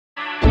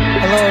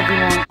Hello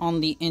everyone on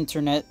the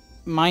internet,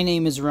 my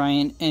name is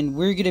Ryan, and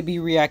we're going to be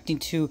reacting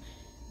to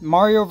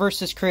Mario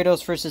vs.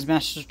 Kratos vs.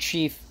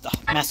 MasterChief,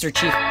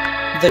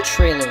 the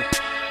trailer,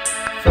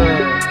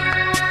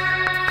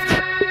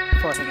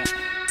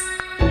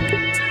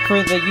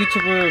 for the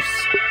YouTuber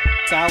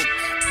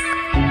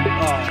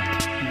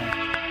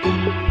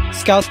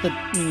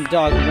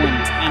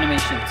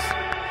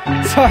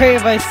Scoutthedog1Animations. Sorry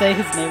if I say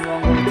his name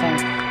wrong all the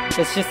time,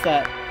 it's just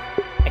that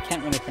I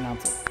can't really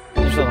pronounce it.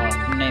 There's a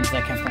lot of names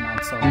I can't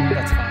pronounce, so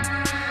that's fine.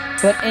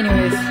 But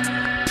anyways,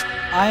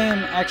 I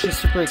am actually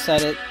super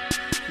excited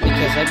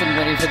because I've been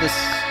waiting for this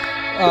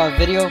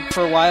video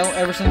for a while,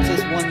 ever since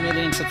his 1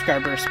 million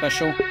subscriber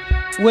special,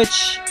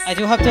 which I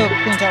do have to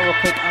point out real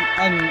quick.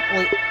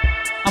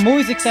 I'm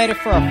always excited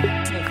for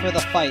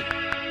the fight.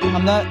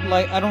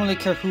 I don't really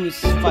care who's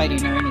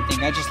fighting or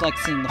anything. I just like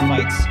seeing the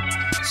fights.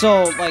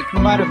 So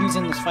no matter who's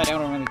in this fight, I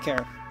don't really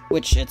care.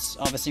 Which it's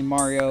obviously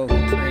Mario,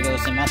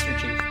 Kratos, and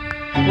MasterChief.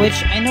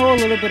 Which I know a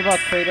little bit about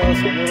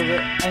Kratos, a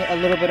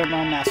little bit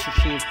about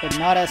MasterChief, but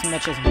not as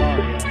much as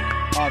Mario,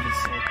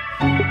 obviously,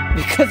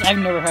 because I've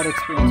never had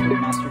experience with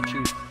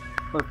MasterChief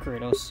or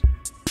Kratos.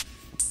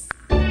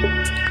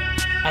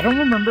 I don't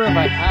remember if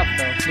I have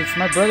though, because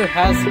my brother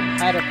has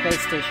had a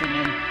PlayStation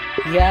and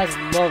he has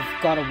loved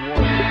God of War,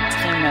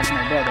 same as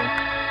my brother,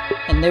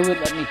 and they would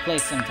let me play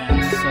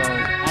sometimes. So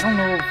I don't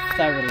know if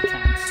that really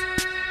counts.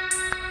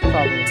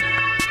 Probably.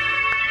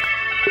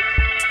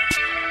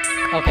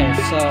 Okay,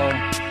 so,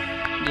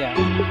 yeah.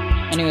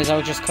 Anyways,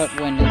 I'll just cut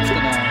when it's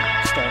gonna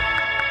start.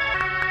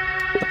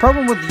 The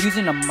problem with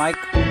using a mic,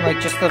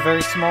 just a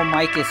very small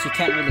mic, is you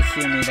can't really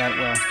hear me that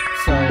well.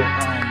 So,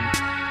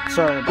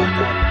 sorry about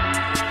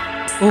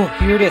that. Oh,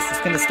 here it is. It's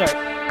gonna start.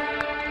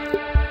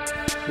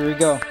 Here we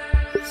go.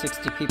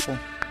 60 people.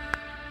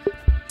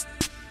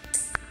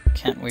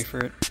 Can't wait for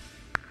it.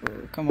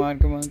 Oh, come on,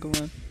 come on, come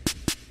on.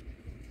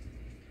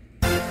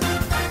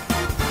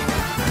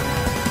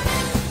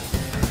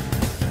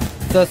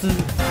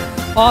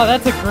 Oh,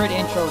 that's a great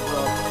intro,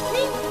 bro.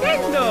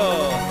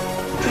 Nintendo!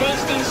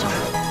 PlayStation.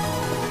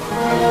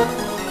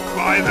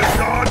 By the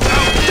gods,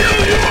 I'll kill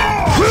you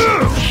all!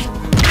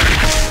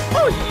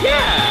 Oh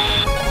yeah!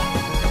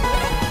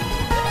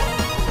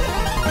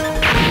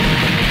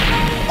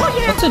 Oh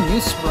yeah! That's a new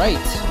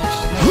sprite.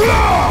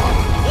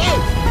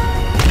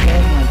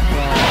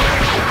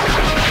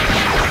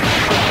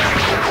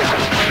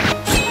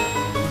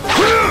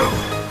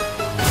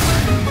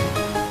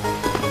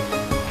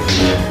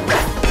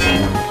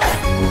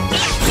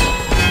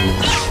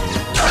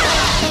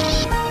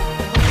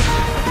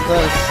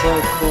 That is so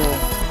cool.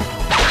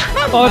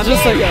 Oh,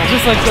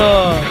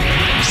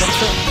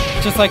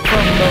 just like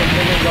from the $1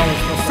 million.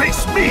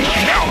 Face me,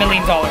 $1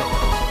 million.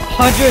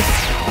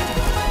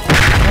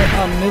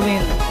 $100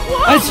 million.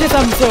 I'm so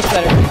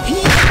excited.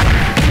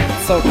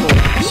 So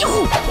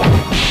cool.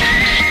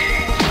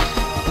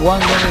 1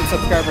 million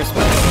subscribers.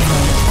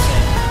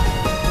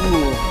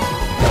 Ooh.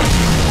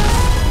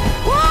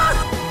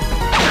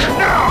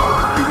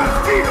 now you will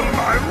feel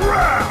my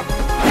wrath!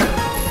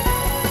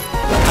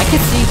 I could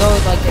see though,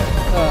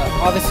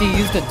 obviously you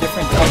used a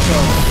different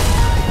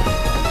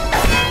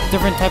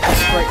type of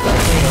sprite for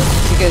Kratos,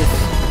 because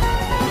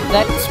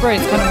that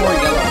sprite is kind of more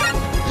yellow.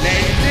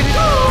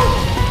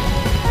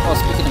 Oh,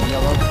 speaking of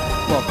yellow,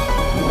 well,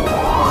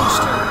 orange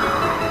too.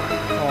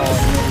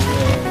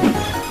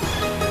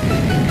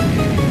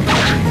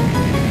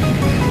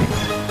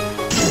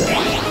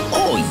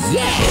 Oh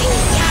yeah!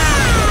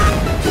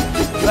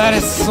 That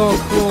is so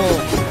cool.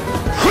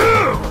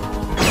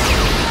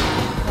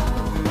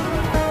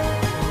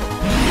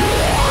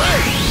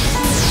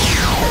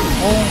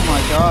 Oh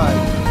my god.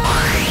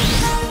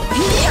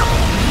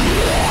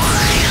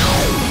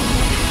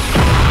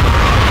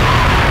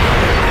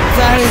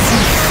 That is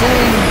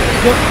insane.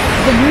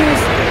 The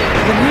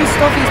new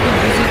stuff he's been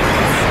using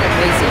is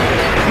amazing.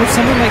 With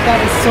something like that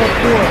is so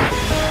cool.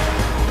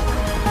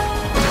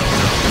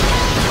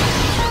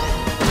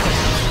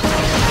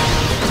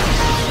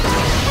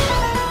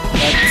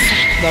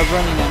 That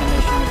running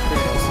animation with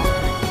Kratos is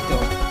pretty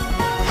dope.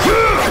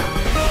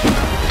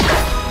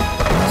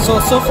 So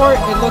far,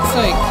 it looks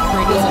like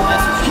Kratos and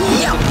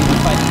MasterChief are going to be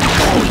fighting.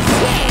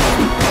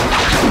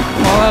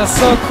 Oh, that's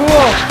so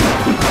cool!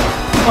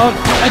 Oh,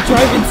 a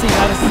drive-in scene,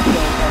 that is so cool.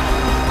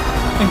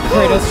 And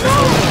Kratos just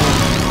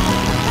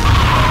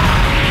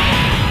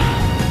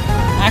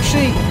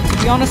actually, to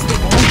be honest, the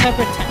only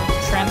type of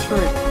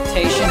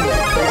transportation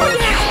Kratos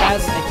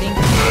has, I think,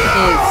 is...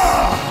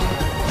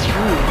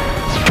 Ooh.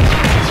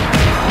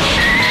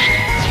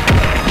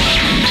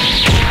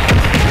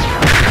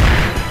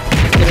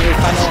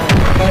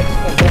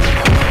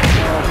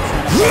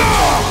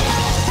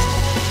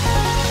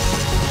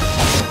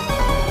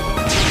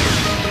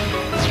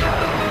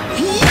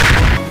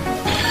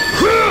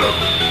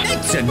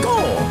 Let's go!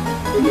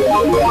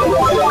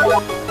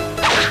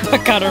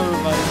 That kind of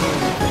reminds me of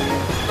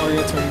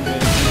Mario turning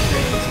big.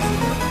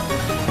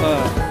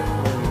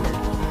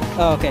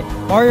 Oh, okay.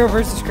 Mario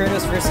vs.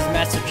 Kratos vs.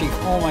 MasterChief.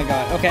 Oh my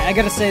god. Okay, I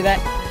gotta say that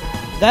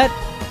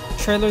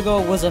trailer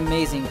though was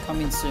amazing.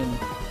 Coming soon.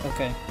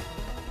 Okay.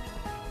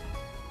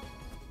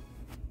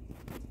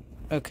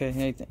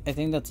 Okay, I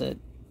think that's it.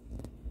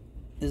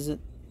 Is it?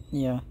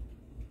 Yeah.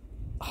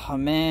 Oh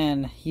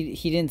man,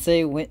 he didn't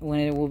say when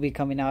it will be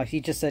coming out.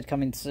 He just said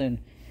coming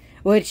soon.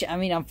 Which, I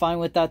mean, I'm fine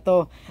with that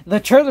though. The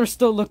trailer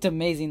still looked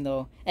amazing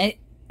though. And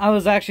I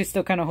was actually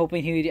still kind of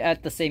hoping he would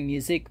add the same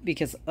music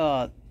because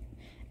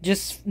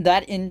just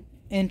that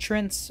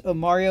entrance of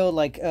Mario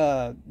like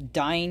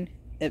dying,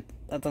 that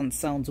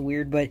sounds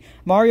weird, but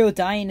Mario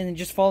dying and then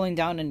just falling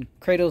down and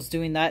Kratos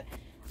doing that.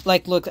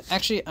 Like, look,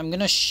 actually I'm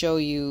going to show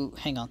you,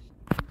 hang on.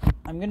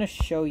 I'm going to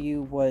show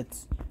you what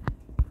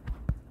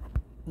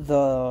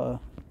the,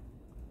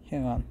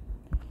 hang on.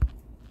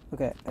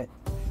 Okay.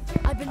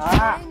 I've been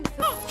trying.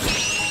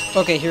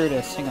 Okay, here it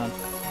is. Hang on.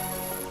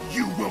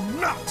 You will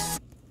not.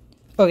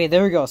 Okay,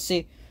 there we go.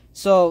 See,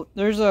 so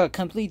there's a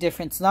complete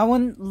difference. That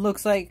one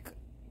looks like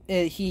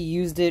he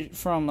used it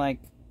from like,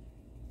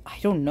 I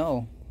don't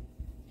know.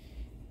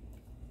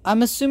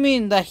 I'm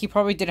assuming that he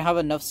probably didn't have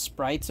enough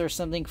sprites or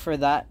something for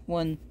that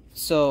one.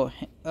 So,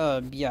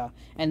 yeah.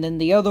 And then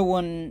the other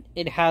one,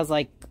 it has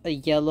like a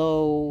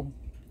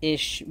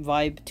yellow-ish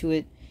vibe to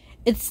it.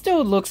 It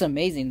still looks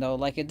amazing though.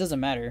 Like, it doesn't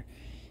matter.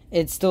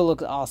 It still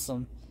looks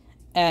awesome.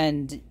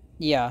 And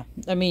yeah,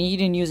 I mean, he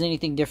didn't use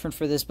anything different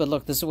for this, but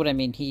look, this is what I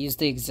mean. He used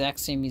the exact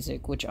same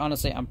music, which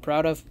honestly I'm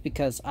proud of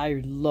because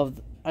I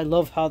love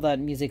how that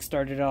music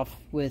started off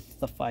with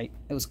the fight.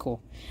 It was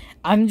cool.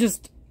 I'm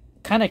just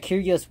kind of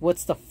curious,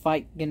 what's the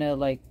fight gonna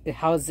like?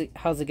 How's it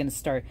gonna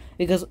start?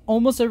 Because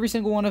almost every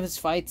single one of his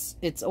fights,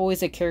 it's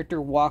always a character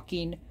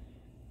walking,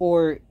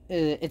 or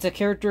it's a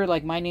character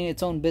like minding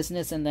its own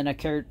business, and then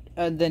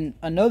then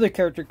another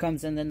character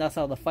comes, and then that's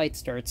how the fight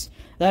starts.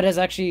 That is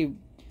actually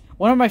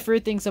one of my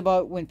favorite things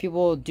about when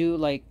people do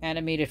like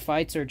animated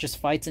fights or just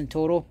fights in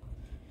total,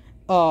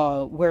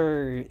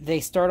 where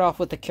they start off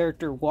with the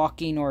character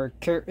walking or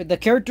the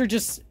character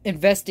just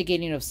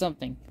investigating of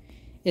something.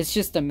 It's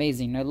just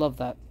amazing. I love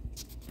that.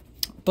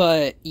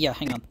 But yeah,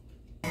 hang on.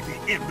 The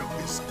end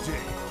of this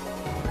day.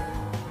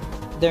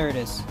 There it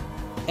is.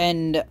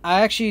 And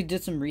I actually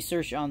did some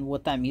research on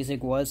what that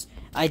music was.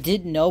 I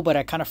did know, but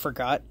I kind of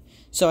forgot.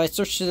 So I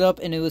searched it up,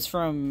 and it was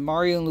from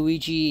Mario and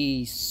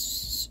Luigi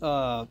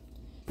Superstar.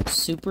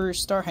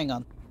 Hang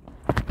on.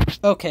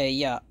 Okay,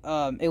 yeah.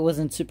 It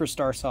wasn't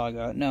Superstar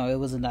Saga. No, it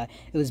wasn't that.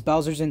 It was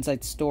Bowser's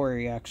Inside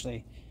Story,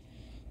 actually.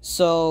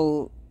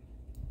 So,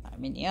 I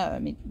mean, yeah. I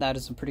mean, that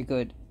is a pretty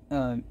good.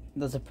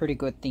 That's a pretty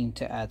good thing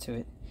to add to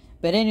it.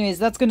 But anyways,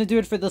 that's gonna do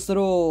it for this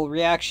little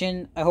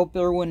reaction. I hope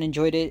everyone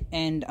enjoyed it,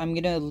 and I'm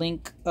gonna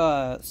link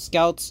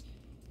Scouts.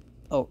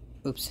 Oh,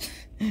 oops,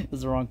 it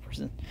was the wrong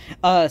person.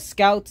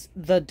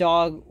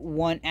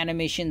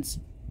 Scoutthedog1Animations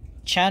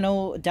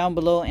channel down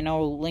below, and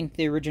I'll link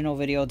the original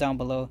video down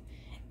below.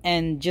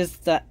 And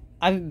just that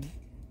I've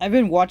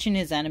been watching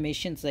his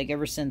animations like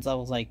ever since I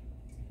was like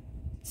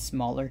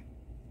smaller,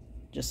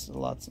 just a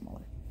lot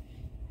smaller.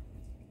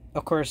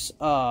 Of course,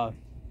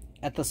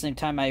 at the same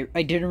time,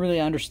 I didn't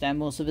really understand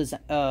most of his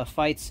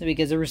fights,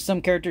 because there were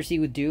some characters he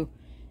would do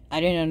I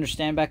didn't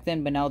understand back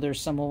then, but now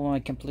there's some of them I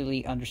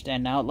completely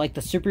understand now. Like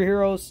the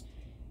superheroes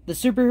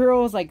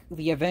like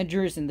the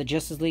Avengers and the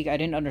Justice League, I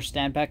didn't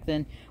understand back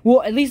then.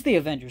 Well, at least the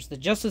Avengers. The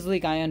Justice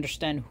League, I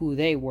understand who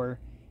they were,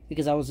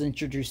 because I was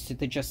introduced to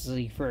the Justice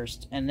League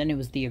first, and then it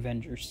was the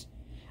Avengers.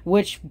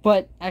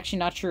 But actually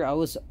not sure, I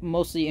was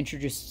mostly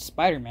introduced to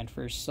Spider-Man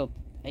first, so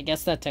I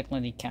guess that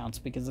technically counts,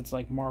 because it's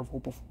like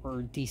Marvel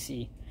before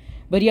DC.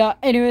 But yeah,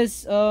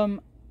 anyways, I'm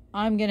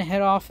gonna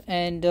head off,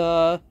 and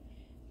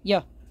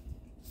yeah.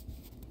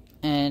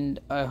 And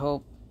I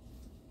hope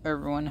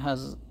everyone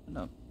has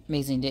an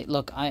amazing day.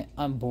 Look,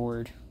 I'm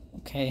bored,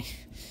 okay?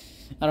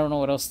 I don't know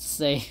what else to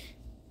say.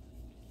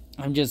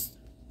 I'm just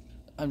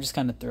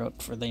kind of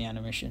thrilled for the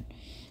animation.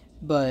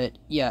 But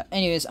yeah,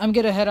 anyways, I'm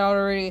gonna head out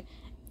already,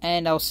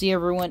 and I'll see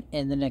everyone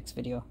in the next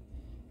video.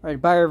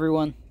 Alright, bye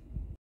everyone.